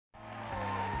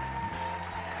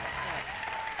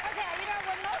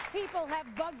people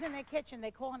have bugs in their kitchen,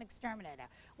 they call an exterminator.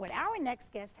 When our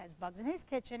next guest has bugs in his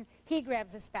kitchen, he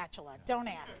grabs a spatula. Don't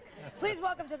ask. Please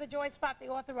welcome to the Joy Spot the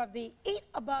author of the Eat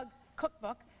a Bug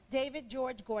cookbook, David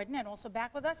George Gordon, and also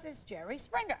back with us is Jerry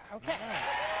Springer. Okay.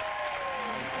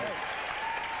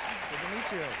 Good to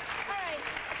meet you. All right.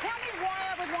 Tell me why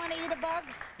I would want to eat a bug.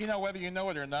 You know, whether you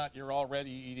know it or not, you're already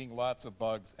eating lots of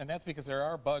bugs. And that's because there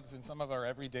are bugs in some of our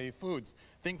everyday foods.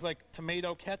 Things like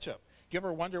tomato ketchup. Do you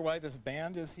ever wonder why this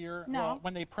band is here? No. Well,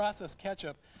 when they process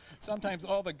ketchup, sometimes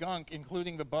all the gunk,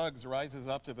 including the bugs, rises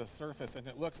up to the surface and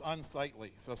it looks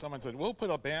unsightly. So someone said, we'll put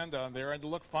a band on there and it'll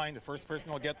look fine. The first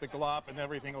person will get the glop and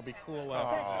everything will be cool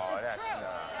after. Oh, that's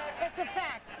true. It's a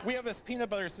fact. We have this peanut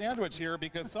butter sandwich here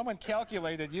because someone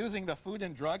calculated using the Food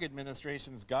and Drug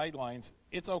Administration's guidelines,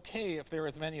 it's okay if there are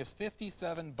as many as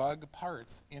 57 bug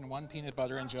parts in one peanut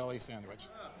butter and jelly sandwich.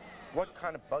 What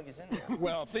kind of bug is in there?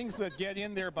 Well, things that get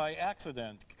in there by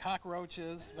accident.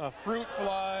 Cockroaches, fruit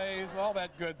flies, all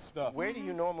that good stuff. Where do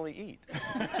you normally eat?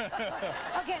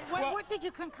 Okay, what did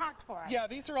you concoct for us? Yeah,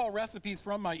 these are all recipes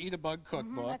from my Eat a Bug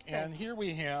cookbook. And here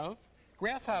we have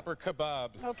grasshopper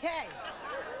kebabs. Okay.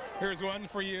 Here's one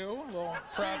for you, a little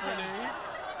property.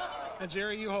 And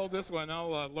Jerry, you hold this one.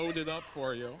 I'll load it up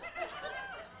for you.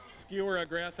 Skewer a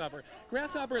grasshopper.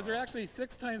 Grasshoppers are actually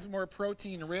 6 times more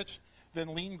protein rich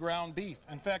than lean ground beef.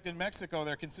 In fact, in Mexico,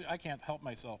 they're I can't help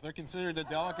myself. They're considered a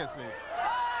delicacy. Okay.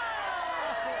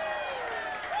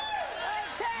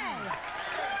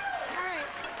 All right.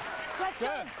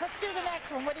 Let's do the next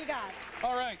one. What do you got?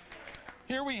 All right.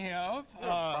 Here we have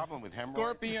problem with hemorrhoids?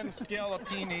 scorpion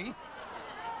scallopini.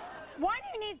 Why do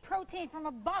you need protein from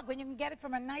a bug when you can get it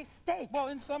from a nice steak? Well,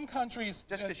 in some countries...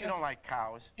 Just because you don't like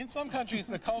cows. In some countries,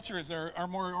 the cultures are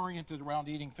more oriented around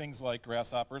eating things like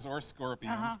grasshoppers or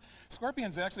scorpions.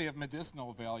 Scorpions actually have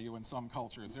medicinal value in some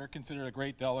cultures. They're considered a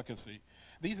great delicacy.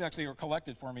 These actually were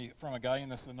collected for me from a guy in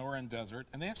the Sonoran Desert,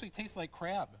 and they actually taste like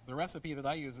crab. The recipe that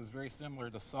I use is very similar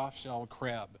to soft-shell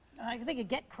crab. I think you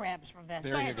get crabs from this.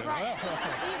 There you go. Try it.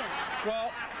 Eat it.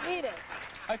 Well, eat it.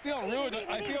 I feel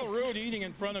rude eating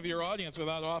in front of your audience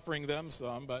without offering them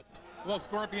some, but a little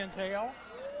scorpion tail.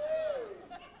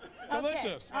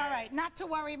 Delicious. Okay. All right, not to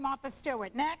worry, Martha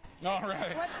Stewart. Next. All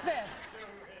right. What's this?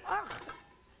 Oh.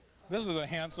 This is a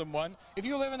handsome one. If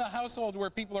you live in a household where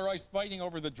people are always fighting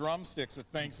over the drumsticks at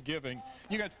Thanksgiving,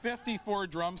 you got 54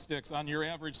 drumsticks on your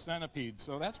average centipede,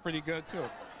 so that's pretty good too.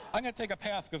 I'm going to take a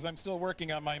pass because I'm still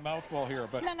working on my mouthful here.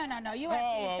 But No. You have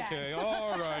to eat that. Okay.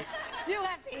 All right. You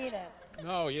have to eat it.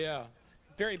 Oh, yeah.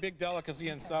 Very big delicacy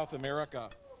in South America.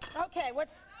 Okay,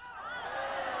 what's...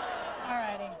 All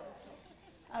righty.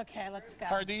 Okay, let's go.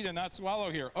 Hard to eat and not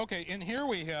swallow here. Okay, and here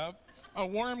we have a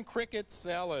warm cricket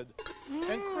salad.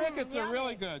 And crickets are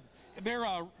really good.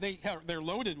 They're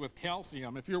loaded with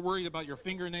calcium. If you're worried about your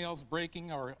fingernails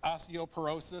breaking or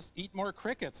osteoporosis, eat more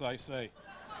crickets, I say.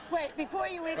 Wait, before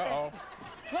you eat this,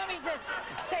 let me just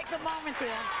take a moment here.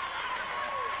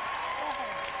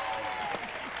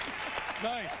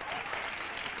 Nice.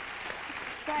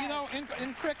 You know,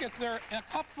 in crickets, a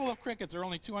cup full of crickets are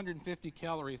only 250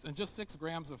 calories and just 6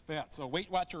 grams of fat. So Weight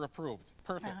Watcher approved.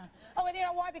 Perfect. Oh, and you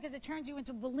know why? Because it turns you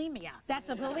into bulimia. That's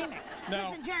a bulimic. No.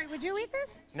 Listen, Jerry, would you eat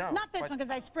this? No. Not this one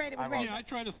because I sprayed it with red. Yeah, I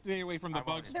try to stay away from the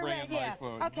bug spray in my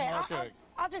food. Okay,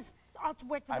 I'll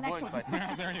wait for the next one.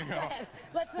 There you go.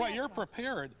 Well, you're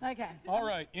prepared. Okay. All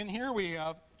right, in here we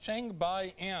have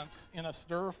Changbai ants in a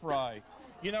stir fry.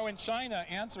 You know, in China,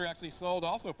 ants are actually sold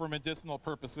also for medicinal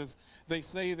purposes. They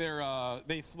say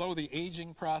they slow the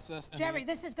aging process. And Jerry,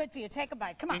 this is good for you. Take a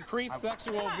bite. Come on. Increase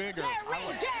sexual vigor. Jerry,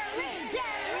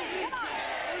 come on.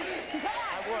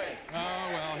 I would.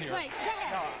 Oh, well, here. Wait, go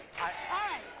ahead. No, All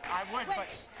right.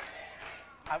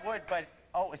 I would, but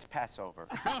oh, it's Passover.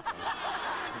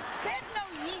 There's no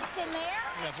yeast in there.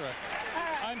 That's right. All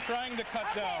right. I'm trying to cut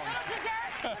down.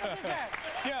 Dessert.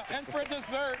 Yeah, and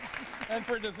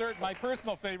for dessert, my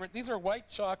personal favorite, these are white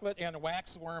chocolate and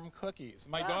waxworm cookies.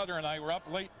 My daughter and I were up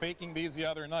late baking these the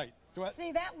other night.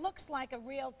 See, that looks like a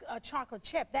real chocolate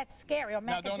chip. That's scary. Or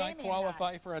now, don't I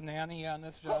qualify for a nanny on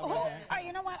this job?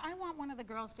 You know what? I want one of the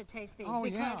girls to taste these. Oh,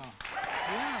 because yeah.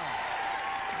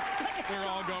 They're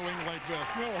all going like this.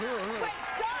 No, here. Wait,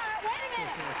 Star, wait a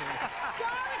minute.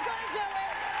 Star is going to do it.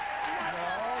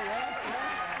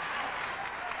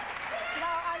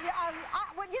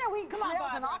 You know, we eat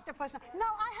snails and octopus. No,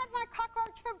 I had my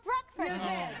cockroach for breakfast. You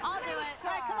did. I'll do it.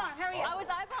 All right, come on, hurry up. I was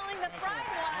eyeballing the fried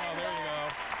one. Oh, there you go.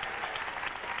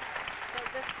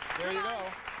 So There you go.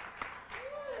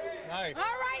 Nice. All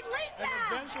right, Lisa. An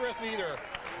adventurous eater.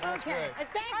 That's great.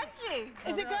 it's crunchy.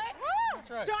 Is it good? Woo!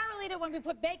 right. Star will eat it when we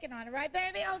put bacon on it, right,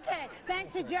 baby? Okay.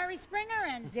 Thanks to Jerry Springer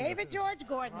and David George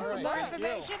Gordon. All For right, more thank you.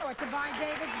 information or to buy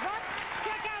David's book,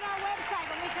 check out our website.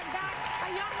 When we come back, a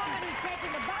young woman who's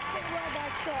taking the boxing world by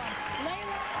storm,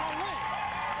 Layla Ali.